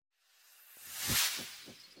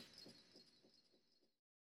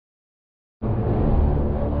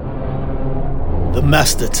The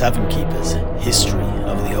Master Tavern Keeper's History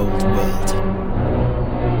of the Old World.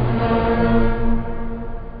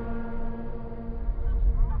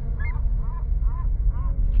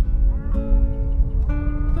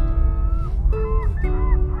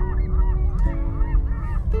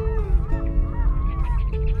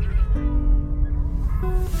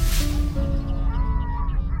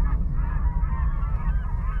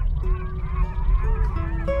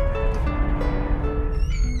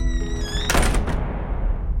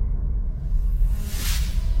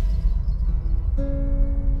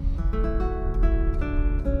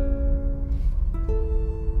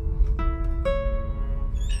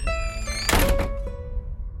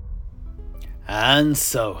 And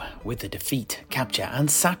so, with the defeat, capture, and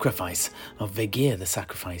sacrifice of Vegir the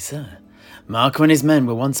Sacrificer, Marco and his men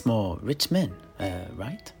were once more rich men,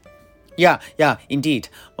 right? Yeah, indeed,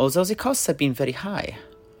 although the costs had been very high.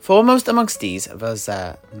 Foremost amongst these was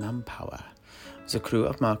manpower. The crew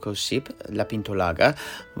of Marco's ship, La Pintolaga,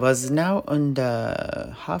 was now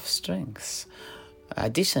under half strength.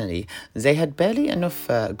 Additionally, they had barely enough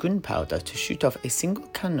gunpowder to shoot off a single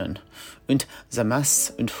cannon, and the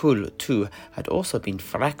mast and hull, too, had also been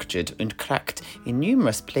fractured and cracked in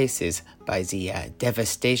numerous places by the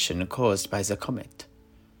devastation caused by the comet.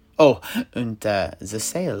 Oh, and the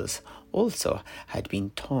sails also had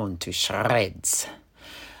been torn to shreds.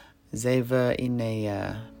 They were in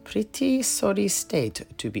a pretty sorry state,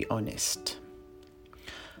 to be honest.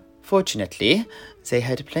 Fortunately, they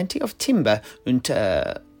had plenty of timber and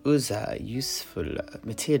other useful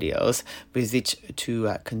materials with which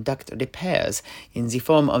to conduct repairs in the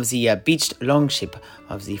form of the beached longship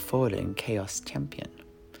of the fallen Chaos Champion.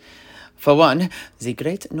 For one, the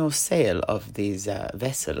great north sail of this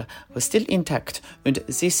vessel was still intact, and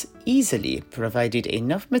this easily provided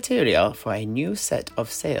enough material for a new set of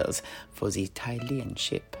sails for the Tilean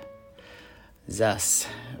ship. Thus,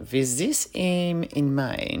 with this aim in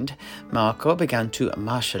mind, Marco began to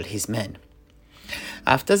marshal his men.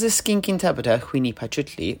 After the skink interpreter Huini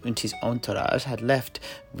Pachutli and his entourage had left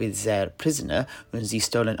with their prisoner and the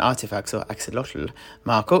stolen artifacts of Axolotl,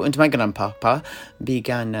 Marco and my grandpapa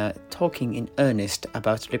began talking in earnest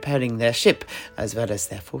about repairing their ship as well as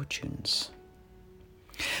their fortunes.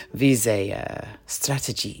 With a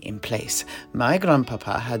strategy in place, my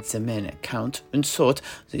grandpapa had the men count and sort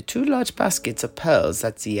the 2 large baskets of pearls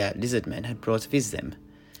that the lizard men had brought with them.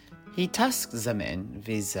 He tasked the men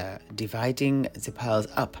with dividing the pearls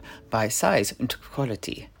up by size and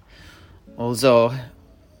quality. Although,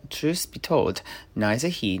 truth be told, neither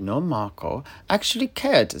he nor Marco actually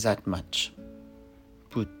cared that much.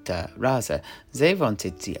 But rather, they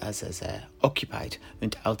wanted the others occupied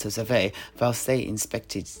and out of the way whilst they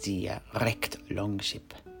inspected the wrecked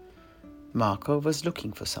longship. Marco was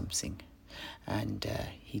looking for something, and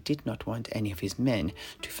he did not want any of his men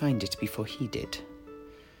to find it before he did.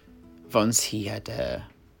 Once he had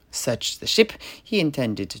searched the ship, he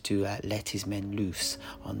intended to let his men loose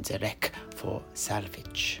on the wreck for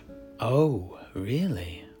salvage. Oh,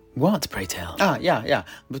 really? What, pray tell? Yeah,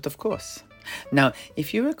 but of course. Now,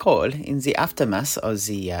 if you recall, in the aftermath of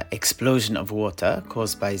the explosion of water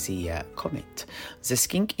caused by the comet, the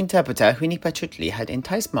skink interpreter Huini Pachutli had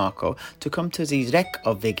enticed Marco to come to the wreck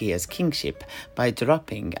of Vegir's kingship by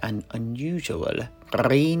dropping an unusual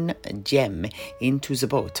green gem into the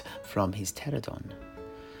boat from his pterodon.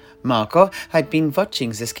 Marco had been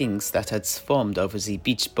watching the skinks that had swarmed over the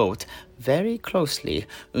beached boat very closely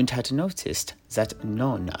and had noticed that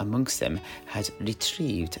none amongst them had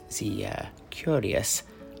retrieved the curious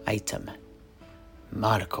item.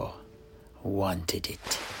 Marco wanted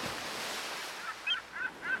it.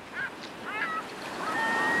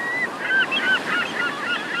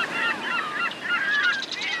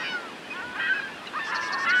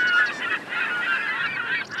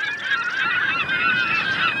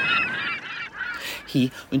 He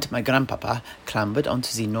and my grandpapa clambered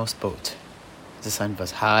onto the Norse boat. The sun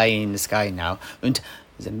was high in the sky now, and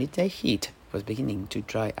the midday heat was beginning to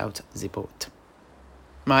dry out the boat.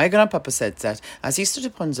 My grandpapa said that as he stood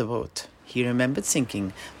upon the boat, he remembered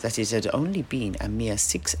thinking that it had only been a mere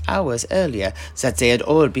 6 hours earlier that they had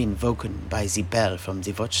all been woken by the bell from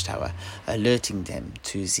the watchtower, alerting them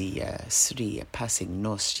to the 3 passing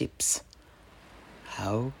Norse ships.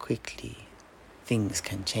 How quickly things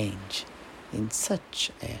can change in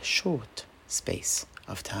such a short space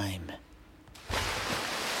of time.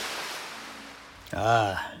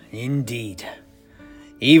 Ah, indeed.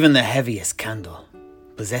 Even the heaviest candle,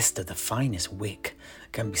 possessed of the finest wick,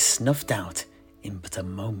 can be snuffed out in but a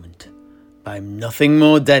moment by nothing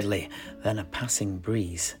more deadly than a passing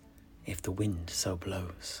breeze, if the wind so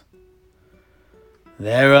blows.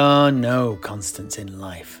 There are no constants in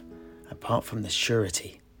life, apart from the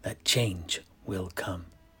surety that change will come.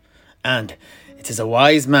 And it is a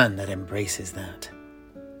wise man that embraces that.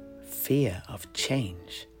 Fear of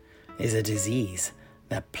change is a disease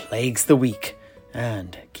that plagues the weak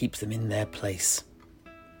and keeps them in their place.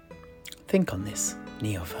 Think on this,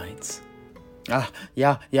 neophytes.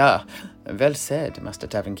 Yeah. Well said, Master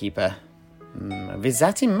Tavern Keeper. With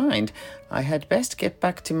that in mind, I had best get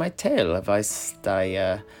back to my tale whilst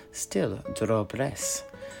I still draw breath.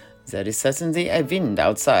 There is certainly a wind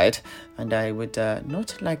outside, and I would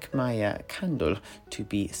not like my candle to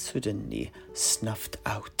be suddenly snuffed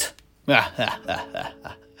out.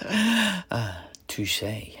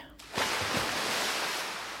 Touché.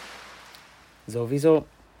 Sowieso.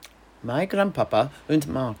 My grandpapa and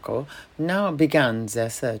Marco now began their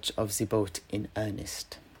search of the boat in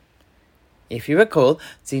earnest. If you recall,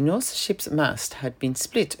 the Norse ship's mast had been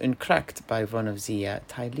split and cracked by one of the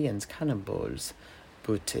Tilean's cannonballs,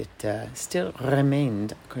 but it still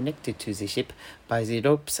remained connected to the ship by the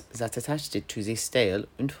ropes that attached it to the sail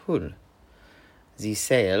and hull. The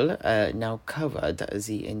sail now covered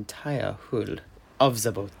the entire hull of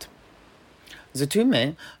the boat. The two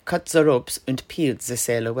men cut the ropes and peeled the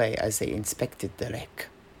sail away as they inspected the wreck.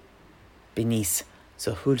 Beneath,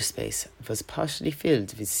 the hull space was partially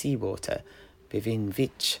filled with seawater, within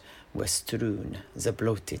which were strewn the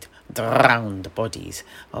bloated, drowned bodies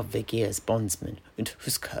of Vegeer's bondsmen and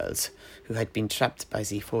huscarls, who had been trapped by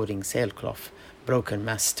the falling sailcloth, broken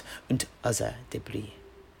mast, and other debris.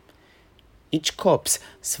 Each corpse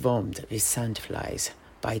swarmed with sandflies,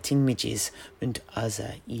 biting midges, and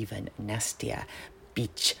other even nastier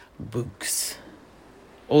beach bugs.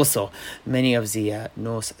 Also, many of the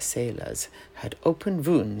Norse sailors had open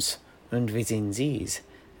wounds, and within these,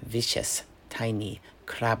 vicious, tiny,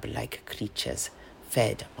 crab-like creatures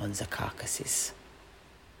fed on the carcasses.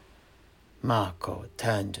 Marco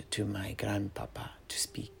turned to my grandpapa to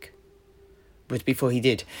speak. But before he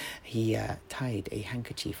did, he tied a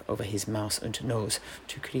handkerchief over his mouth and nose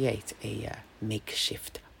to create a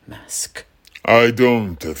makeshift mask. I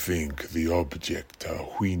don't think the object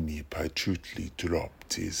Whiny Pachutli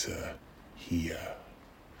dropped is here.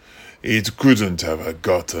 It couldn't have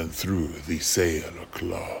gotten through the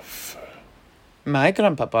sailcloth. My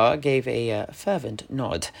grandpapa gave a fervent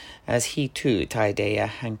nod as he too tied a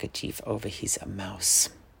handkerchief over his mouth.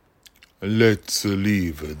 Let's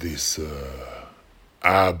leave this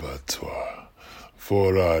abattoir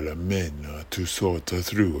for our men to sort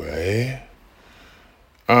through, eh?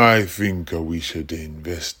 I think we should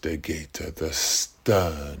investigate the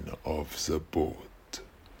stern of the boat.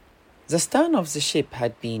 The stern of the ship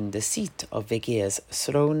had been the seat of Vegeer's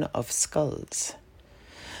throne of skulls.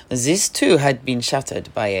 This too had been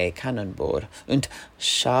shattered by a cannonball, and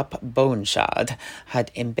sharp bone shard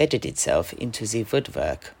had embedded itself into the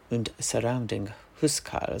woodwork and surrounding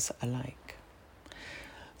huscarls alike.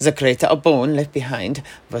 The crater of bone left behind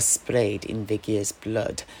was sprayed in Vegeer's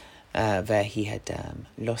blood, where he had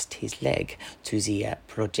lost his leg to the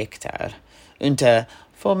projectile, and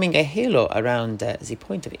forming a halo around the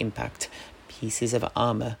point of impact, pieces of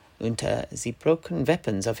armour and the broken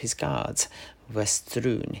weapons of his guards were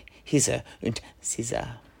strewn hither and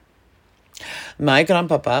thither. My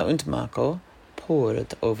grandpapa and Marco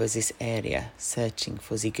pored over this area, searching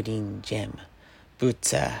for the green gem,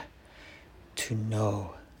 but to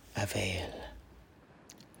no avail.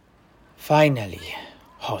 Finally,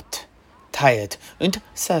 hot, tired, and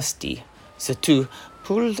thirsty, the two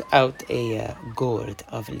pulled out a gourd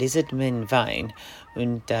of lizardman wine,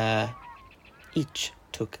 and each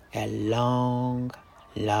took a long,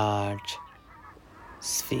 large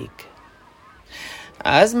swig.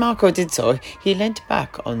 As Marco did so, he leant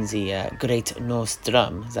back on the great Norse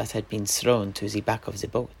drum that had been thrown to the back of the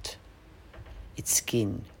boat, its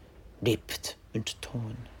skin ripped and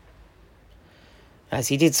torn. As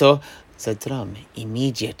he did so, the drum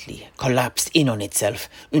immediately collapsed in on itself,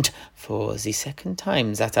 and for the second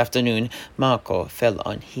time that afternoon, Marco fell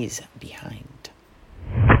on his behind.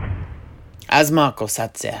 As Marco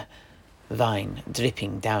sat there, wine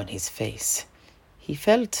dripping down his face, he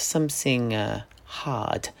felt something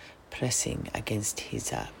hard pressing against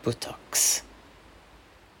his buttocks.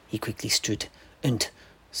 He quickly stood and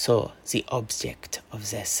saw the object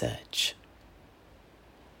of their search.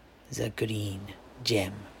 The green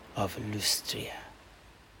gem of Lustria,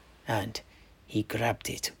 and he grabbed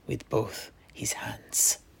it with both his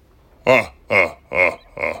hands.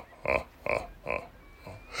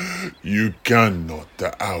 You cannot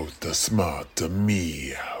outsmart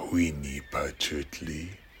me, Whiny Pachutli.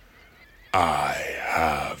 I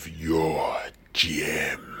have your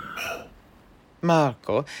gem.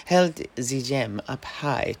 Marco held the gem up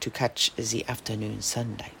high to catch the afternoon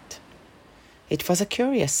sunlight. It was a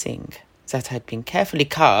curious thing that had been carefully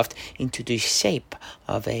carved into the shape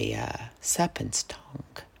of a serpent's tongue.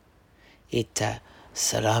 It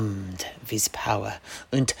thrummed with power,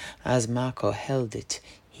 and as Marco held it,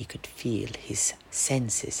 he could feel his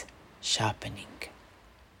senses sharpening.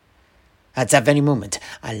 At that very moment,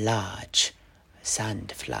 a large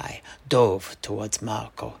sandfly dove towards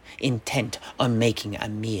Marco, intent on making a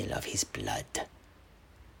meal of his blood.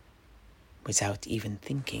 Without even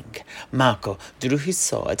thinking, Marco drew his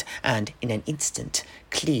sword and, in an instant,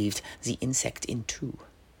 cleaved the insect in two.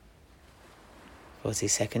 For the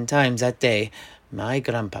second time that day, my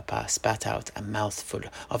grandpapa spat out a mouthful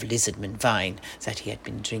of lizardman wine that he had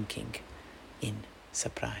been drinking in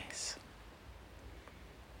surprise.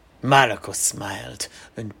 Marco smiled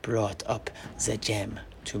and brought up the gem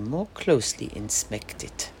to more closely inspect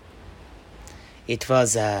it. It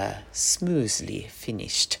was smoothly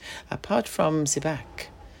finished, apart from the back.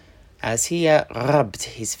 As he rubbed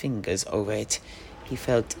his fingers over it, he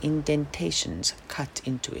felt indentations cut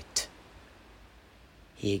into it.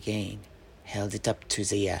 He again held it up to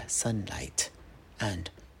the sunlight and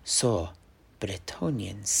saw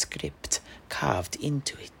Bretonnian script carved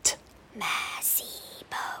into it. Merci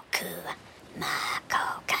beaucoup,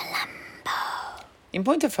 Marco Columbo. In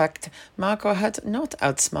point of fact, Marco had not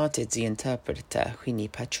outsmarted the interpreter Huini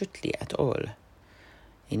Pachutli at all.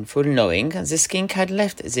 In full knowing, the skink had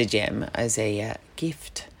left the gem as a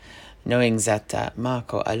gift, knowing that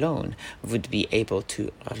Marco alone would be able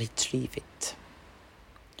to retrieve it.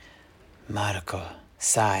 Marco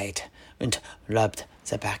sighed and rubbed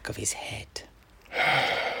the back of his head.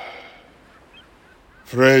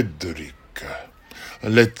 Frederick,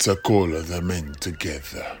 let's call the men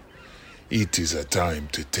together. It is a time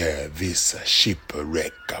to tear this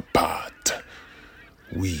shipwreck apart.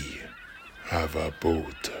 We have a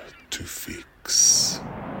boat to fix.